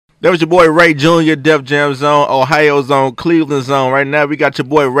That was your boy Ray Jr., Def Jam Zone, Ohio Zone, Cleveland Zone. Right now, we got your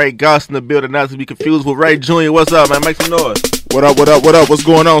boy Ray Goss in the building. Not to be confused with Ray Jr. What's up, man? Make some noise. What up, what up, what up? What's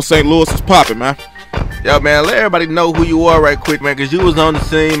going on? St. Louis is popping, man. Yo, man, let everybody know who you are right quick, man, because you was on the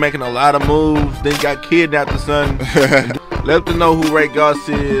scene making a lot of moves. Then you got kidnapped or something. Let them know who Ray Goss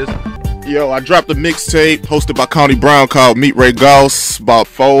is. Yo, I dropped a mixtape hosted by Connie Brown called Meet Ray Goss about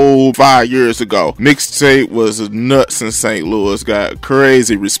 4-5 years ago. Mixtape was nuts in St. Louis, got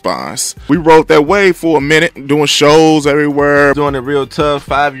crazy response. We rode that wave for a minute, doing shows everywhere. Doing it real tough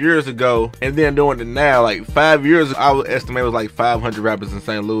 5 years ago, and then doing it now. Like 5 years ago, I would estimate it was like 500 rappers in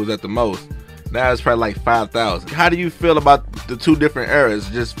St. Louis at the most. Now it's probably like 5,000. How do you feel about the two different eras?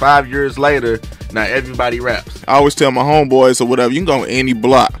 Just 5 years later, now everybody raps. I always tell my homeboys or whatever, you can go on any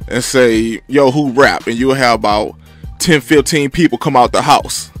block and say, yo, who rap? And you'll have about 10, 15 people come out the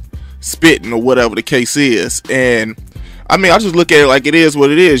house spitting or whatever the case is. And I mean, I just look at it like it is what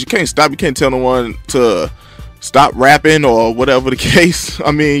it is. You can't stop. You can't tell no one to stop rapping or whatever the case.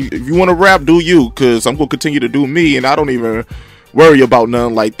 I mean, if you want to rap, do you, because I'm going to continue to do me, and I don't even worry about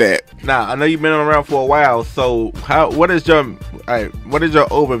nothing like that. Now, I know you've been around for a while, so what is your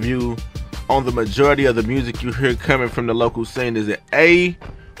overview on the majority of the music you hear coming from the local scene? Is it A,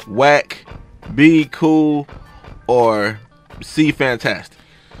 whack, B, cool, or C, fantastic?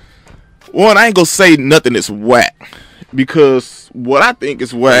 One, I ain't gonna say nothing is whack, because what I think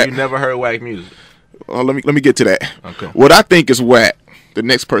is whack. You never heard whack music? Let me get to that. Okay. What I think is whack, the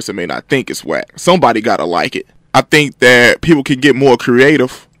next person may not think it's whack. Somebody gotta like it. I think that people can get more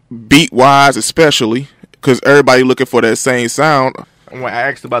creative, beat-wise especially, because everybody looking for that same sound. When I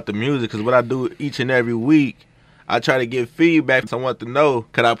asked about the music, because what I do each and every week, I try to get feedback. So I want to know,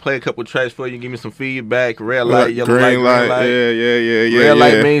 could I play a couple tracks for you? Give me some feedback. Red light, yellow light, green light. Yeah. Red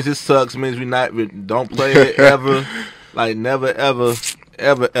light means it sucks. Means we don't play it ever. Like never, ever.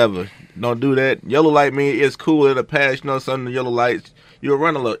 Don't do that. Yellow light means it's cool. It'll pass. You know, some of the yellow lights, you'll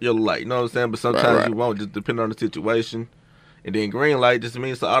run a yellow light. You know what I'm saying? But sometimes right. You won't, just depending on the situation. And then green light just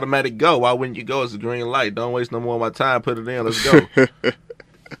means it's an automatic go. Why wouldn't you go? It's a green light. Don't waste no more of my time. Put it in. Let's go.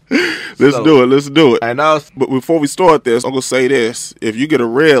 Let's do it. And also, but before we start this, I'm going to say this. If you get a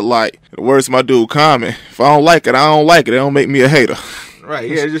red light, the words my dude Common, if I don't like it, I don't like it. It don't make me a hater. Right,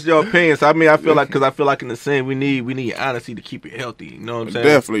 yeah, it's just your opinion. So, I mean, I feel like in the scene, we need honesty to keep it healthy. You know what I'm saying?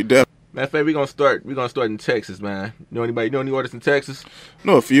 Definitely. Matter of fact, we're gonna start in Texas, man. You know any artists in Texas?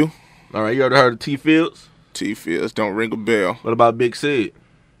 Know a few. All right, you ever heard of T Fields? T Fields don't ring a bell. What about Big Sid?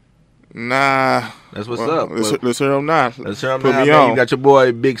 Nah. That's what's up. Let's hear him now. Let's hear him now, man. You got your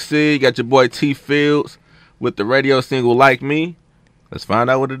boy Big Sid, you got your boy T Fields with the radio single Like Me. Let's find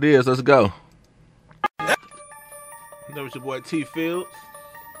out what it is. Let's go. That was your boy T Fields,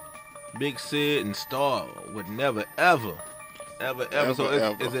 Big Sid, and Star would never ever.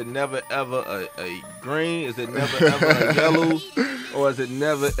 Is it never ever a green? Is it never ever a yellow? Or is it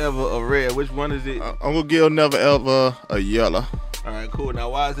never ever a red? Which one is it? I'm going to give never ever a yellow. All right, cool. Now,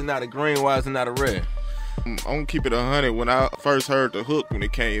 why is it not a green? Why is it not a red? I'm going to keep it 100. When I first heard the hook when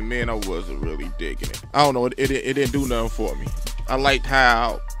it came in, I wasn't really digging it. I don't know. It didn't do nothing for me. I like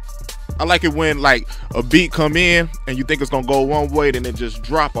it when like a beat come in and you think it's gonna go one way, then it just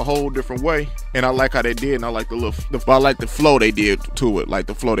drop a whole different way. And I like how they did, and I like I like the flow they did to it, like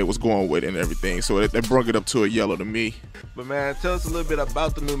the flow they was going with and everything. So they brought it up to a yellow to me. But man, tell us a little bit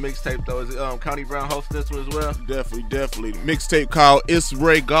about the new mixtape though. Is it Connie Brown hosting this one as well? Definitely. Mixtape called It's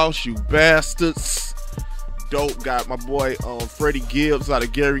Ray Goss, You Bastards. Dope. Got my boy Freddie Gibbs out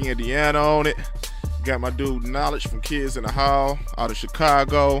of Gary, Indiana on it. Got my dude Knowledge from Kids in the Hall out of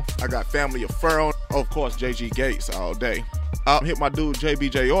Chicago. I got Family Affair on. Of course, JG Gates all day. I hit my dude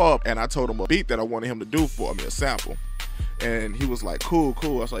JBJ up and I told him a beat that I wanted him to do for me, a sample. And he was like, cool. I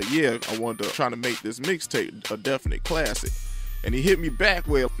was like, yeah, I wanted to try to make this mixtape a definite classic. And he hit me back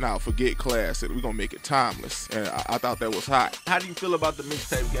with, now forget classic, we're going to make it timeless. And I thought that was hot. How do you feel about the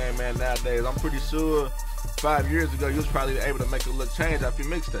mixtape game, man, nowadays? I'm pretty sure 5 years ago, you was probably able to make a little change off your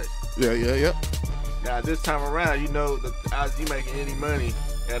mixtape. Yeah. Now, this time around, you know, the odds you making any money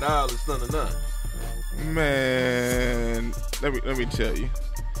at all is none to none. Man, let me tell you.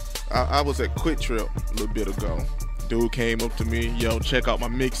 I was at Quick Trip a little bit ago. Dude came up to me, yo, check out my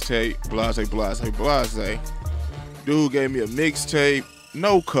mixtape, blase. Dude gave me a mixtape,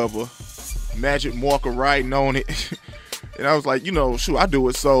 no cover, magic marker writing on it. And I was like, you know, shoot, I do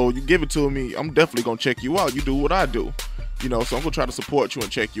it, so you give it to me, I'm definitely going to check you out. You do what I do. You know, so I'm going to try to support you and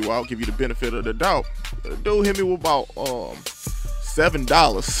check you out, give you the benefit of the doubt. The dude hit me with about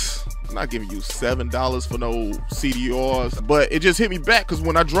 $7. I'm not giving you $7 for no CDRs, but it just hit me back because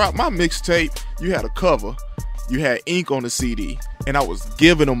when I dropped my mixtape, you had a cover. You had ink on the CD, and I was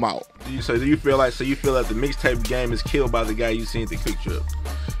giving them out. So you feel like the mixtape game is killed by the guy you seen at the Quick Trip?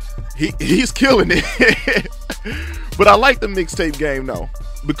 He's killing it. But I like the mixtape game though,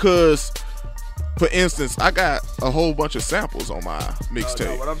 because for instance, I got a whole bunch of samples on my mixtape.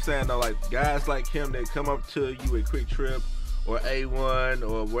 No, what I'm saying though, like guys like him that come up to you at Quick Trip or A1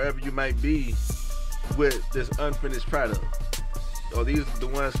 or wherever you might be with this unfinished product. Or these are the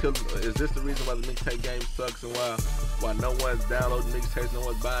ones killing? Is this the reason why the mixtape game sucks and why no one's downloading mixtapes, no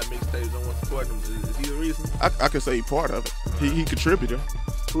one's buying mixtapes, no one's supporting them? Is he the reason? I can say he part of it. He contributed.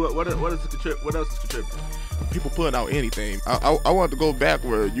 What else is contributing? People putting out anything. I want to go back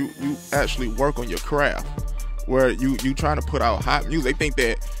where you actually work on your craft, where you trying to put out hot music. They think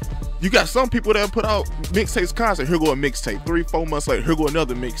that you got some people that put out mixtapes constantly. Here go a mixtape. 3-4 months later, here go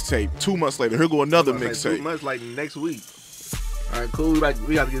another mixtape. 2 months later, here go another mixtape. 2 months, like next week. All right, cool. We got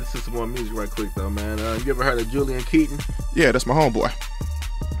to get into some more music right quick though, man. You ever heard of Julian Keaton? Yeah, that's my homeboy.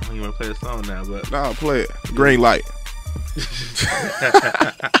 I don't even want to play the song now, but I'll play it. Green light.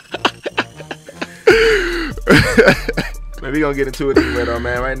 Man, we gonna get into it anyway though,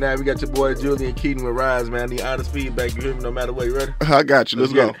 man. Right now we got your boy Julian Keaton with Rise, man. The honest feedback, you hear me no matter what. You ready? I got you.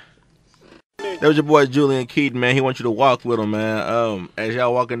 Let's go. That was your boy Julian Keaton, man. He wants you to walk with him, man. As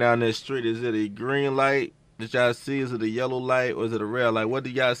y'all walking down this street, is it a green light that y'all see? Is it a yellow light or is it a red light? What do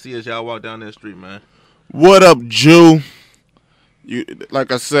y'all see as y'all walk down that street, man? What up, Jew? You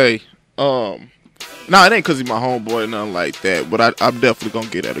like I say, nah, it ain't cause he's my homeboy or nothing like that, but I'm definitely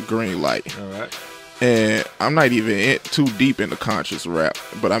gonna get at a green light. All right. And I'm not even too deep into conscious rap,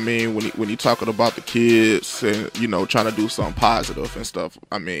 but I mean, when you talking about the kids and trying to do something positive and stuff,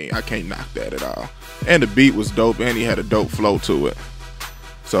 I mean, I can't knock that at all. And the beat was dope, and he had a dope flow to it.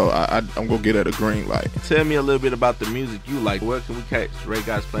 So I'm gonna get at a green light. Tell me a little bit about the music you like. Where can we catch Ray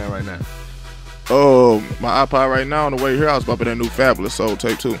Guys playing right now? My iPod right now on the way here, I was bumping that new Fabulous Soul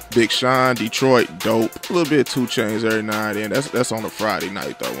Tape 2. Big Sean, Detroit, dope. A little bit of 2 Chainz every now and then. That's on a Friday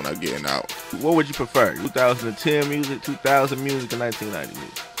night though when I getting out. What would you prefer? 2010 music, 2000 music, or 1990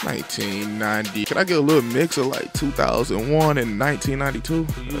 music? 1990. Can I get a little mix of like 2001 and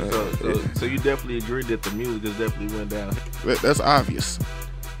 1992? So you definitely agree that the music has definitely went down. That's obvious.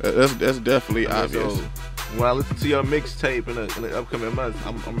 That's definitely obvious. So, when I listen to your mixtape in the upcoming months,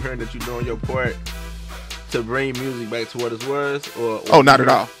 I'm hearing that you're doing your part to bring music back to what it was, or not at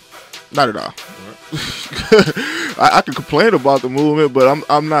all. Not at all. Right. I can complain about the movement, but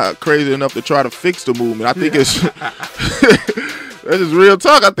I'm not crazy enough to try to fix the movement. I think it's that is real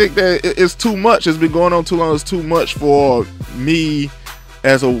talk. I think that it's too much. It's been going on too long. It's too much for me.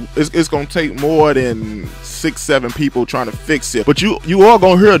 It's gonna take more than 6-7 people trying to fix it, but you are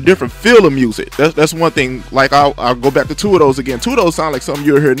gonna hear a different feel of music. That's one thing. Like I'll go back to 2 of those again. 2 of those sound like something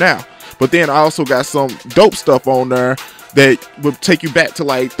you'll hear now, but then I also got some dope stuff on there that will take you back to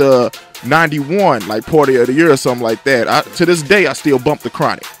like the 91, like Party of the Year or something like that. To this day, I still bump the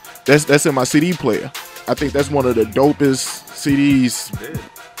Chronic. That's in my CD player. I think that's one of the dopest CDs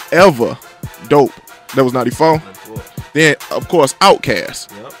ever. Dope. That was 94. Then, of course,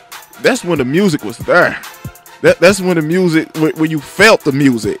 Outkast. Yep. That's when the music was there. That's when the music, when you felt the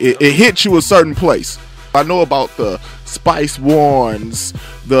music. It hit you a certain place. I know about the Spice Ones,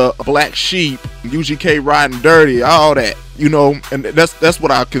 the Black Sheep, UGK Riding Dirty, all that. And that's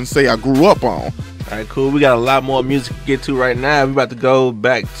what I can say I grew up on. All right, cool. We got a lot more music to get to right now. We're about to go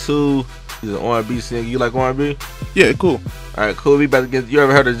back to the R&B singer. You like R&B? Yeah, cool. All right, cool. We about to get. You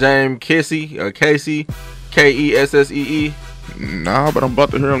ever heard of James Kessee or Casey? Kessee? Nah, but I'm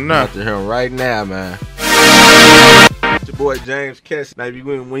about to hear him now. About to hear him right now, man. It's your boy James Kessee. Now,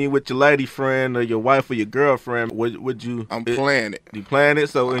 when you with your lady friend or your wife or your girlfriend, would you? I'm playing it. You playing it?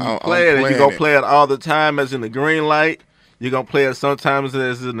 So when you play it, you gonna play it all the time as in the green light? You gonna play it sometimes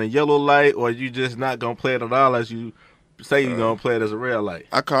as in the yellow light, or you just not gonna play it at all as you say you're gonna play it as a red light?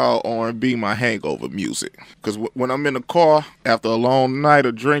 I call R&B my hangover music, because when I'm in the car after a long night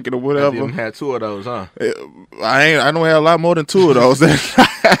of drinking or whatever, you had 2 of those, huh? I don't have a lot more than 2 of those.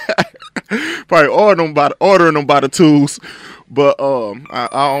 Probably ordering them by the 2s, but I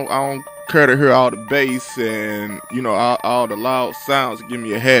don't care to hear all the bass and all the loud sounds that give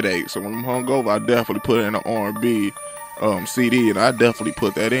me a headache. So when I'm hungover, I definitely put in an R&B CD, and I definitely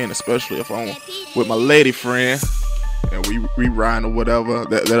put that in, especially if I'm with my lady friend and we riding or whatever.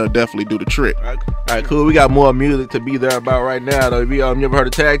 That'll definitely do the trick. All right, cool. We got more music to be there about right now, though. You ever heard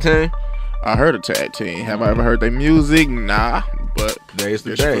of Tag Team? I heard of Tag Team. Have I ever heard their music? Nah, but today's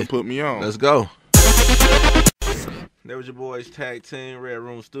the day. Put me on. Let's go. There was your boys Tag Team, Red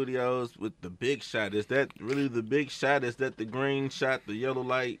Room Studios with the Big Shot. Is that really the Big Shot? Is that the green shot, the yellow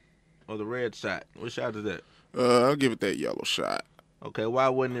light, or the red shot? What shot is that? I'll give it that yellow shot. Okay, why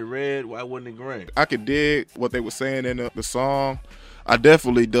wasn't it red? Why wasn't it green? I could dig what they were saying in the song. I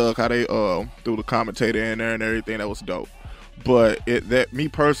definitely dug how they threw the commentator in there and everything. That was dope. But me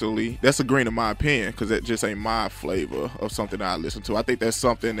personally, that's a green in my opinion, because that just ain't my flavor of something that I listen to. I think that's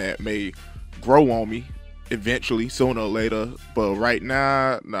something that may grow on me eventually, sooner or later. But right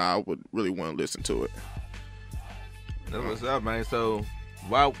now, I would really want to listen to it. That's what's up, man. So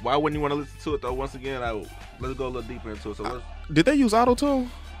why wouldn't you want to listen to it though? Once again, let's go a little deeper into it. So did they use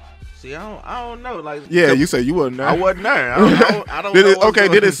auto-tune? See, I don't know. Like, yeah, you said you wasn't there. I wasn't there. I don't know.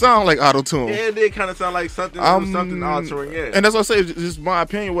 Did it sound like auto-tune? Yeah, it did kind of sound like something altering. Yeah, and that's what I say. It's just my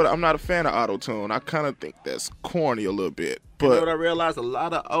opinion. I'm not a fan of auto-tune. I kind of think that's corny a little bit. But you know what I realized? A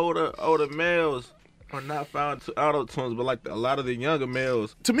lot of older males are not found to auto-tunes, but like a lot of the younger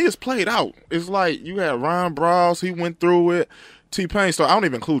males. To me, it's played out. It's like you had Ryan Bros. He went through it. T-Pain. So I don't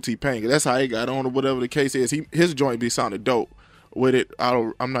even include T-Pain. That's how he got on or whatever the case is. His joint be sounded dope. With it,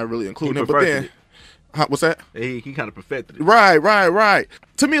 I'm not really including it. But then, what's that? He kind of perfected it. Right.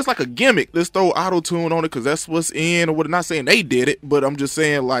 To me, it's like a gimmick. Let's throw auto-tune on it because that's what's in. Or what? Not saying they did it, but I'm just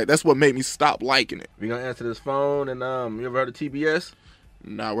saying like that's what made me stop liking it. We gonna answer this phone and you ever heard of TBS?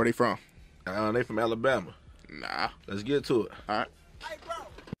 Nah, where they from? They from Alabama. Nah. Let's get to it. All right.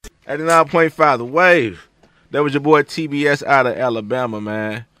 89.5 The Wave. That was your boy TBS out of Alabama,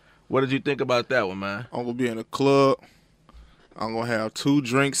 man. What did you think about that one, man? I'm gonna be in a club. I'm going to have 2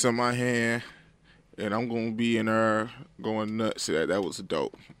 drinks in my hand, and I'm going to be in there going nuts. That was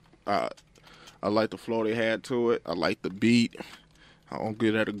dope. I like the flow they had to it. I like the beat. I don't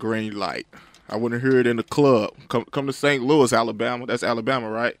get at a green light. I wouldn't hear it in the club. Come to St. Louis, Alabama. That's Alabama,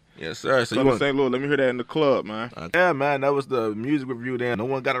 right? Yes, sir. So come to St. Louis. Let me hear that in the club, man. Yeah, man. That was the music review then. No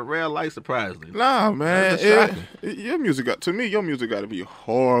one got a red light, surprisingly. Nah, man. Your music got to be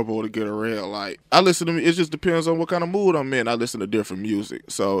horrible to get a red light. It just depends on what kind of mood I'm in. I listen to different music.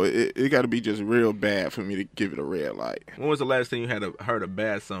 So it got to be just real bad for me to give it a red light. When was the last time you heard a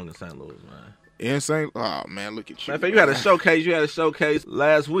bad song in St. Louis, man? Oh man, look at you. Man, you had a showcase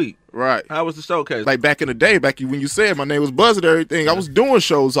last week. Right. How was the showcase? Like back in the day, when you said my name was Buzz and everything, I was doing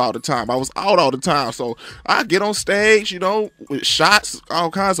shows all the time. I was out all the time. So I get on stage, with shots,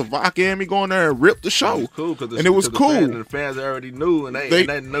 all kinds of vodka in me, going there and rip the show. It was cool and it was cool. The fans already knew, and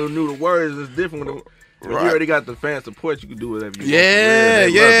they knew the words. It's different when you already got the fan support. You can do whatever you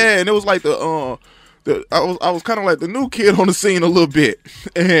want. Yeah. And it was like I was kind of like the new kid on the scene a little bit,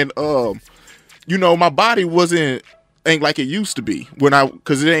 and my body ain't like it used to be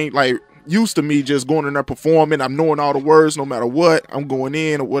because it ain't like used to me just going in there performing. I'm knowing all the words no matter what. I'm going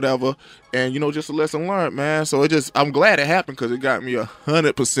in or whatever. And, just a lesson learned, man. So I'm glad it happened because it got me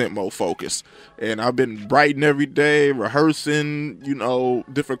 100% more focused. And I've been writing every day, rehearsing,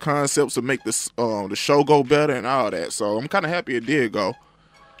 different concepts to make the show go better and all that. So I'm kind of happy it did go.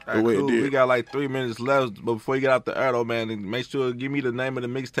 Right, cool. We got like 3 minutes left, but before you get out the air, though, man, make sure give me the name of the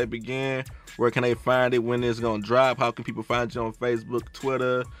mixtape again. Where can they find it? When it's gonna drop? How can people find you on Facebook,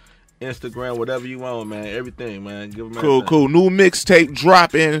 Twitter, Instagram, whatever you want, man? Everything, man. Give them everything. Cool. New mixtape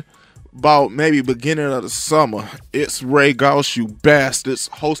dropping about maybe beginning of the summer. It's Ray Gauss, you bastards.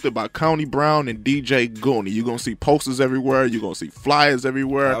 Hosted by County Brown and DJ Goonie. You're gonna see posters everywhere. You're gonna see flyers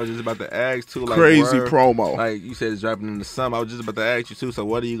everywhere. I was just about to ask too, like crazy promo. Like you said, it's dropping in the summer. I was just about to ask you too. So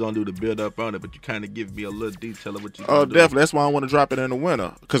what are you gonna do to build up on it? But you kind of give me a little detail of what you. Oh, definitely. That's why I want to drop it in the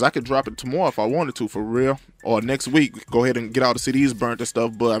winter because I could drop it tomorrow if I wanted to, for real. Or next week, go ahead and get all the CDs burnt and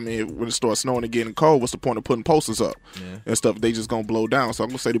stuff. But I mean, when it starts snowing and getting cold, what's the point of putting posters up and stuff? They just gonna blow down. So I'm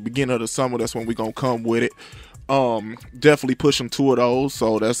gonna say the beginning of the summer. That's when we gonna come with it. Definitely pushing 2 of those.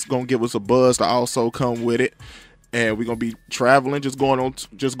 So that's gonna give us a buzz to also come with it. And we're gonna be traveling, just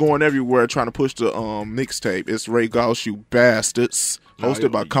going everywhere, trying to push the mixtape. It's Ray Gauss, you bastards.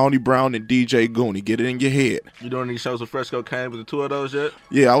 Hosted by County Brown and DJ Goonie. Get it in your head. You doing any shows with Fresco Kane with the 2 of those yet?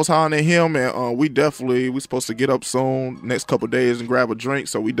 Yeah, I was hollering at him, and we supposed to get up soon, next couple of days, and grab a drink.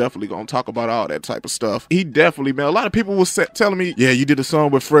 So we definitely gonna talk about all that type of stuff. He definitely, man. A lot of people was telling me, yeah, you did a song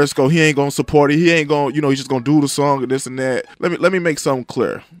with Fresco. He ain't gonna support it. He ain't gonna, he's just gonna do the song and this and that. Let me make something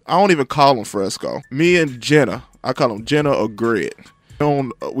clear. I don't even call him Fresco. Me and Jenna, I call him Jenna or Grid.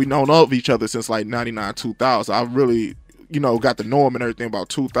 We known of each other since like 99, 2000. I really, got to know him and everything about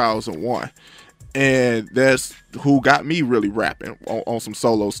 2001. And that's who got me really rapping on some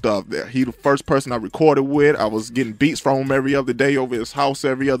solo stuff there. He the first person I recorded with. I was getting beats from him every other day over his house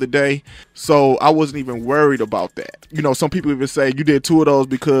every other day. So I wasn't even worried about that. Some people even say you did 2 of those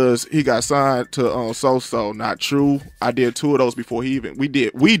because he got signed to So. Not true. I did 2 of those before we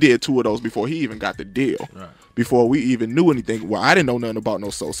did 2 of those before he even got the deal. Right. Before we even knew anything. Well, I didn't know nothing about no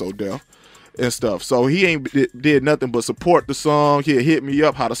So deal. and stuff. So he ain't did nothing but support the song. He'll hit me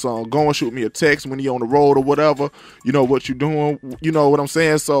up how the song going, shoot me a text when he on the road or whatever. You know what you doing, you know what I'm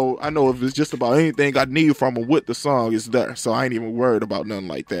saying? So I know if it's just about anything I need from him with the song, it's there. So I ain't even worried about nothing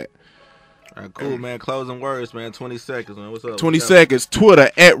like that. All right, cool, man. Closing words, man. 20 seconds, man. What's up? 20 seconds. Twitter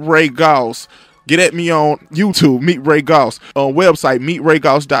 @Ray Goss. Get at me on YouTube, Meet Ray Goss. On website,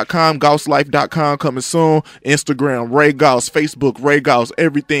 meetraygoss.com, gosslife.com coming soon. Instagram, Ray Goss. Facebook, Ray Goss.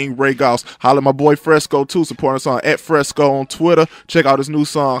 Everything Ray Goss. Holla at my boy Fresco too. Support us on @Fresco on Twitter. Check out his new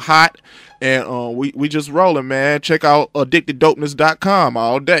song, Hot. And we just rolling, man. Check out addicteddopeness.com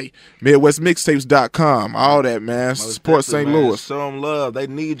all day. MidwestMixtapes.com. All that, man. Most Support St. man. Louis. Show them love. They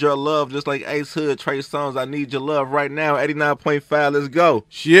need your love just like Ace Hood, Trey Songz. I need your love right now. 89.5. Let's go.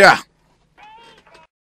 Yeah.